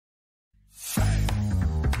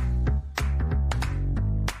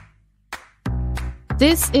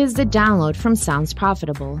This is the download from Sounds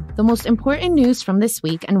Profitable, the most important news from this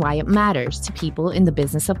week and why it matters to people in the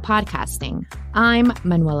business of podcasting. I'm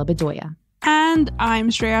Manuela Bedoya. And I'm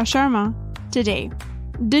Shreya Sharma. Today,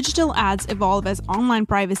 digital ads evolve as online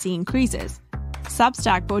privacy increases.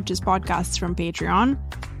 Substack poaches podcasts from Patreon.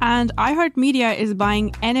 And iHeartMedia is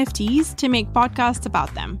buying NFTs to make podcasts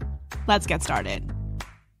about them. Let's get started.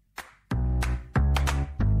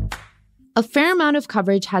 A fair amount of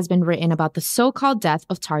coverage has been written about the so-called death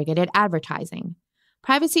of targeted advertising.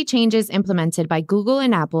 Privacy changes implemented by Google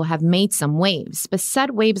and Apple have made some waves, but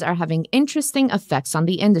said waves are having interesting effects on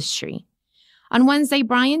the industry. On Wednesday,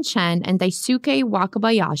 Brian Chen and Daisuke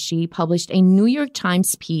Wakabayashi published a New York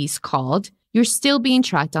Times piece called "You're Still Being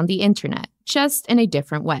Tracked on the Internet, Just in a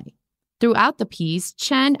Different Way." Throughout the piece,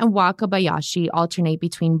 Chen and Wakabayashi alternate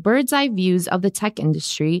between bird's-eye views of the tech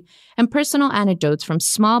industry and personal anecdotes from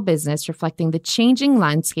small business reflecting the changing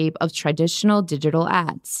landscape of traditional digital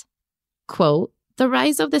ads. Quote, "The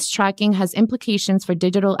rise of this tracking has implications for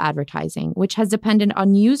digital advertising, which has depended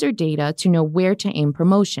on user data to know where to aim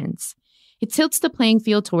promotions. It tilts the playing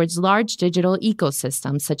field towards large digital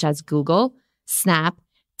ecosystems such as Google, Snap,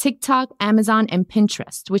 TikTok, Amazon, and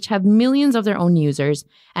Pinterest, which have millions of their own users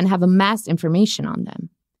and have amassed information on them.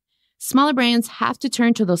 Smaller brands have to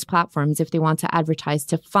turn to those platforms if they want to advertise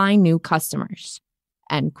to find new customers."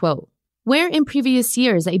 End quote. Where in previous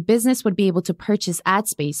years a business would be able to purchase ad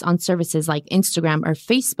space on services like Instagram or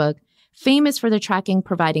Facebook, famous for their tracking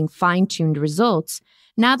providing fine-tuned results,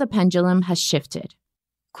 now the pendulum has shifted.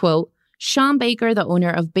 Quote, "Sean Baker, the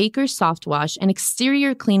owner of Baker Softwash, an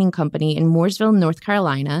exterior cleaning company in Mooresville, North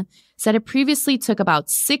Carolina, said it previously took about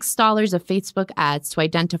 $6 of Facebook ads to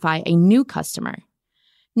identify a new customer.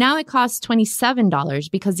 Now it costs $27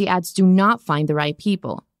 because the ads do not find the right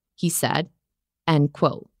people," he said. End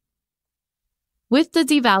quote. With the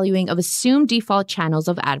devaluing of assumed default channels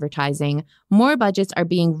of advertising, more budgets are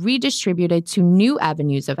being redistributed to new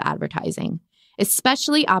avenues of advertising,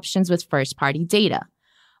 especially options with first-party data.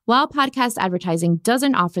 While podcast advertising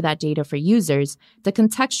doesn't offer that data for users, the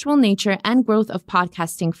contextual nature and growth of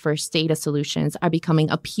podcasting first data solutions are becoming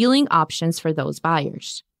appealing options for those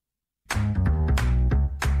buyers.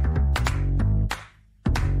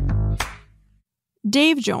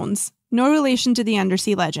 Dave Jones, no relation to the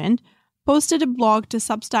Undersea legend, posted a blog to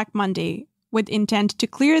Substack Monday with intent to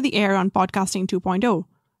clear the air on Podcasting 2.0.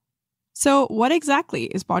 So what exactly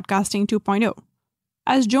is Podcasting 2.0?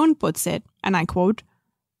 As Jones puts it, and I quote,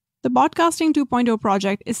 "The Podcasting 2.0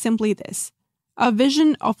 project is simply this, a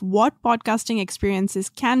vision of what podcasting experiences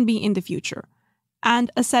can be in the future,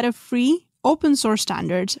 and a set of free, open source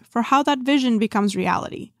standards for how that vision becomes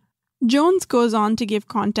reality." Jones goes on to give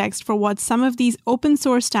context for what some of these open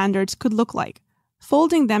source standards could look like,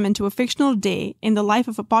 folding them into a fictional day in the life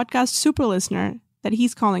of a podcast super listener that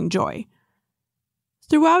he's calling Joy.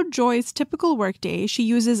 Throughout Joy's typical workday, she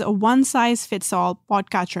uses a one-size-fits-all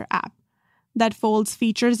podcatcher app that folds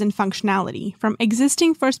features and functionality from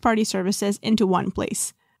existing first-party services into one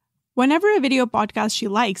place. Whenever a video podcast she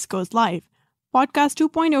likes goes live, Podcast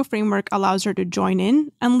 2.0 framework allows her to join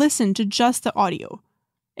in and listen to just the audio.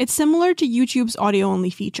 It's similar to YouTube's audio-only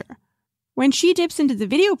feature. When she dips into the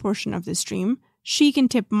video portion of the stream, she can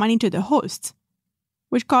tip money to the hosts,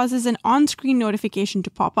 which causes an on-screen notification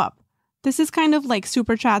to pop up. This is kind of like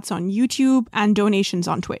super chats on YouTube and donations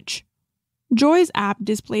on Twitch. Joy's app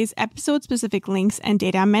displays episode-specific links and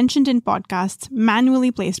data mentioned in podcasts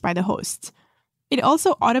manually placed by the hosts. It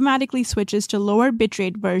also automatically switches to lower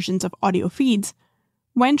bitrate versions of audio feeds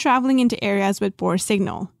when traveling into areas with poor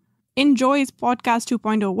signal. In Joy's Podcast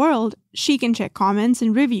 2.0 world, she can check comments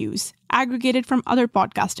and reviews aggregated from other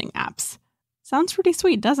podcasting apps. Sounds pretty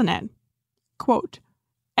sweet, doesn't it? Quote,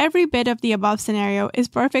 "Every bit of the above scenario is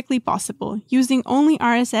perfectly possible using only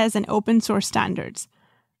RSS and open source standards.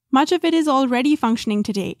 Much of it is already functioning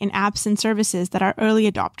today in apps and services that are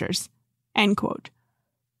early adopters." End quote.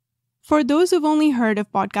 For those who've only heard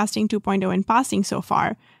of Podcasting 2.0 in passing so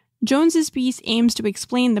far, Jones's piece aims to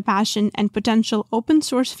explain the passion and potential open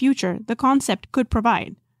source future the concept could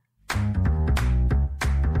provide.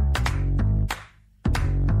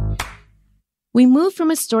 We move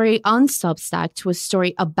from a story on Substack to a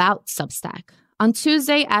story about Substack. On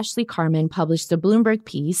Tuesday, Ashley Carman published the Bloomberg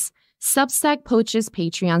piece, "Substack Poaches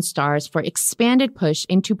Patreon Stars for Expanded Push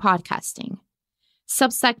into Podcasting."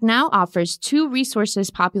 Substack now offers two resources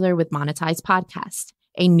popular with monetized podcasts,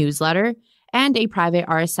 a newsletter and a private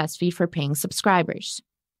RSS feed for paying subscribers.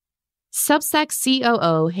 Substack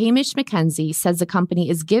COO Hamish McKenzie says the company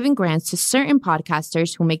is giving grants to certain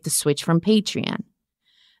podcasters who make the switch from Patreon.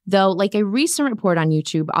 Though, like a recent report on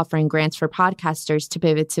YouTube offering grants for podcasters to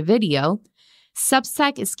pivot to video,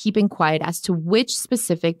 Substack is keeping quiet as to which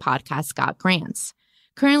specific podcasts got grants.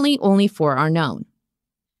 Currently, only 4 are known.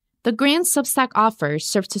 The grants Substack offers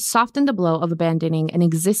serve to soften the blow of abandoning an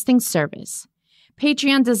existing service.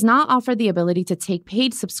 Patreon does not offer the ability to take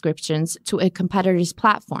paid subscriptions to a competitor's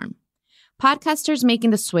platform. Podcasters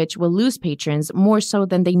making the switch will lose patrons more so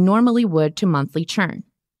than they normally would to monthly churn.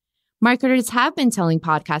 Marketers have been telling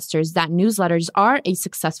podcasters that newsletters are a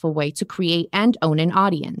successful way to create and own an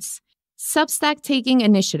audience. Substack taking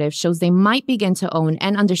initiative shows they might begin to own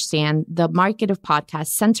and understand the market of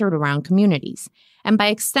podcasts centered around communities, and by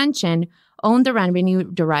extension, own the revenue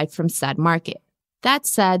derived from said market. That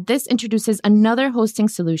said, this introduces another hosting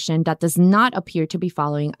solution that does not appear to be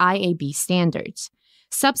following IAB standards.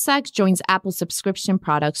 Substack joins Apple's subscription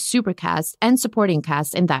products Supercast and Supporting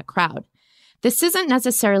Cast in that crowd. This isn't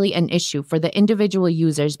necessarily an issue for the individual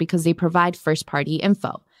users because they provide first-party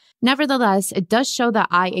info. Nevertheless, it does show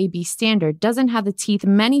that IAB standard doesn't have the teeth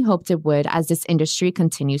many hoped it would as this industry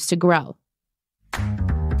continues to grow.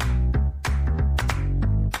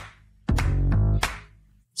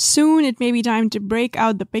 Soon, it may be time to break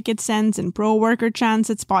out the picket signs and pro-worker chants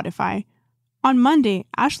at Spotify. On Monday,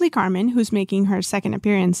 Ashley Carman, who's making her second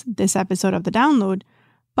appearance this episode of The Download,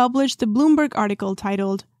 published the Bloomberg article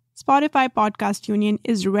titled, "Spotify Podcast Union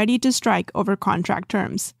is Ready to Strike Over Contract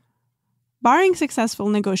Terms." Barring successful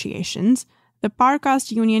negotiations, the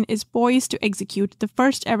Parcast Union is poised to execute the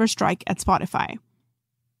first-ever strike at Spotify.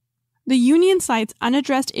 The union cites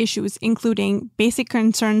unaddressed issues including basic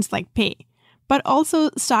concerns like pay, but also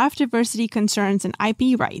staff diversity concerns and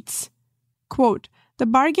IP rights. Quote, "The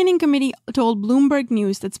bargaining committee told Bloomberg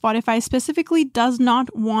News that Spotify specifically does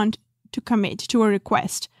not want to commit to a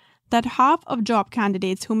request that half of job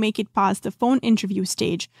candidates who make it past the phone interview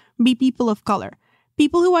stage be people of color,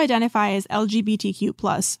 people who identify as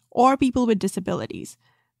LGBTQ+, or people with disabilities."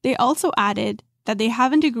 They also added that they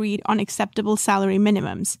haven't agreed on acceptable salary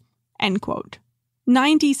minimums, end quote.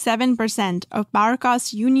 97% of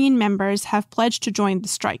Parcast union members have pledged to join the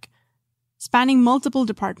strike, spanning multiple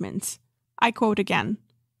departments. I quote again,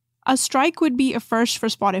 "A strike would be a first for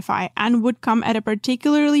Spotify and would come at a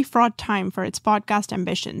particularly fraught time for its podcast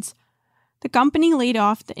ambitions. The company laid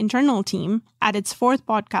off the internal team at its 4th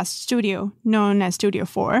podcast studio, known as Studio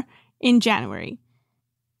 4, in January,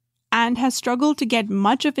 and has struggled to get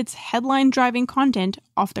much of its headline-driving content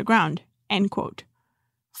off the ground," end quote.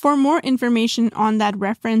 For more information on that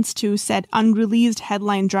reference to said unreleased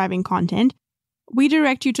headline-driving content, we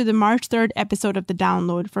direct you to the March 3rd episode of The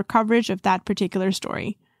Download for coverage of that particular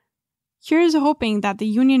story. Here's hoping that the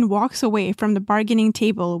union walks away from the bargaining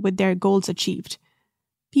table with their goals achieved.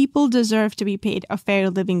 People deserve to be paid a fair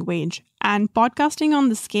living wage, and podcasting on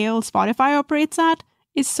the scale Spotify operates at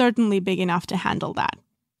is certainly big enough to handle that.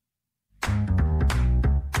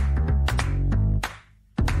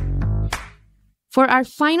 For our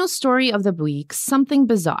final story of the week, something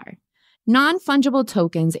bizarre. Non-fungible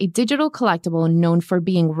tokens, a digital collectible known for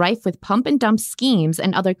being rife with pump and dump schemes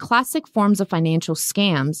and other classic forms of financial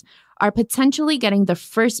scams, are potentially getting the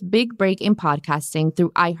first big break in podcasting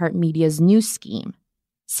through iHeartMedia's new scheme.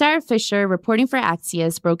 Sarah Fisher, reporting for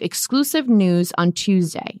Axios, broke exclusive news on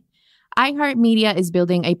Tuesday. iHeartMedia is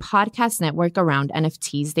building a podcast network around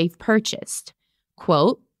NFTs they've purchased.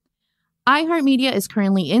 Quote, iHeartMedia is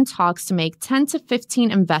currently in talks to make 10 to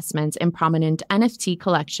 15 investments in prominent NFT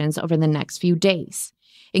collections over the next few days,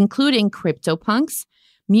 including CryptoPunks,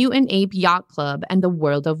 Mutant Ape Yacht Club, and the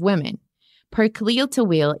World of Women, per Khalil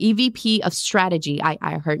Tawil, EVP of Strategy at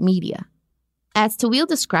iHeartMedia. As Tawil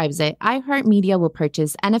describes it, iHeartMedia will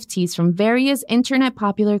purchase NFTs from various internet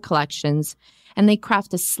popular collections, and they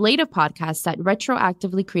craft a slate of podcasts that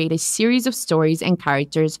retroactively create a series of stories and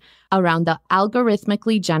characters around the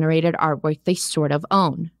algorithmically generated artwork they sort of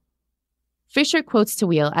own. Fisher quotes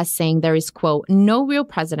Tawil as saying there is, quote, "no real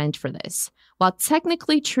precedent for this. While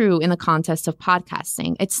technically true in the context of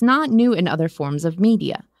podcasting, it's not new in other forms of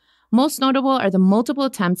media. Most notable are the multiple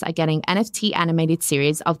attempts at getting NFT animated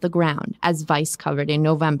series off the ground, as Vice covered in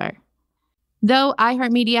November. Though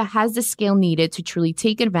iHeartMedia has the scale needed to truly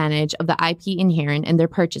take advantage of the IP inherent in their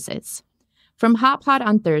purchases. From HotPod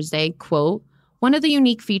on Thursday, quote, "one of the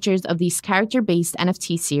unique features of these character-based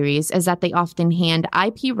NFT series is that they often hand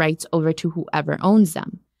IP rights over to whoever owns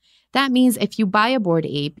them. That means if you buy a Bored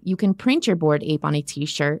Ape, you can print your Bored Ape on a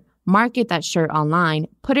t-shirt, market that shirt online,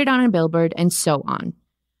 put it on a billboard, and so on.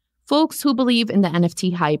 Folks who believe in the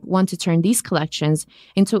NFT hype want to turn these collections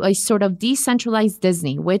into a sort of decentralized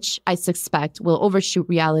Disney, which I suspect will overshoot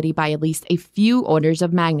reality by at least a few orders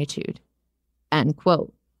of magnitude." End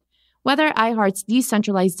quote. Whether iHeart's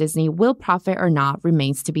decentralized Disney will profit or not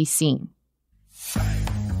remains to be seen.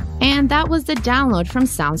 And that was the download from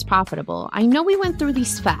Sounds Profitable. I know we went through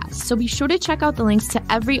these fast, so be sure to check out the links to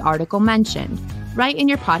every article mentioned right in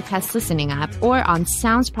your podcast listening app or on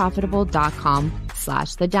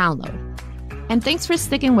soundsprofitable.com/the-download. And thanks for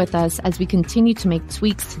sticking with us as we continue to make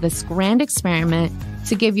tweaks to this grand experiment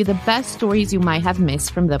to give you the best stories you might have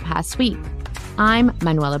missed from the past week. I'm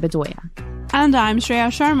Manuela Bedoya. And I'm Shreya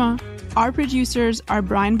Sharma. Our producers are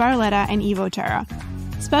Brian Barletta and Evo Terra.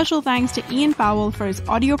 Special thanks to Ian Powell for his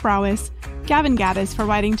audio prowess, Gavin Gaddis for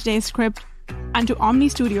writing today's script, and to Omni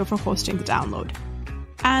Studio for hosting the download.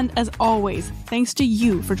 And as always, thanks to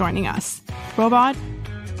you for joining us. Robot,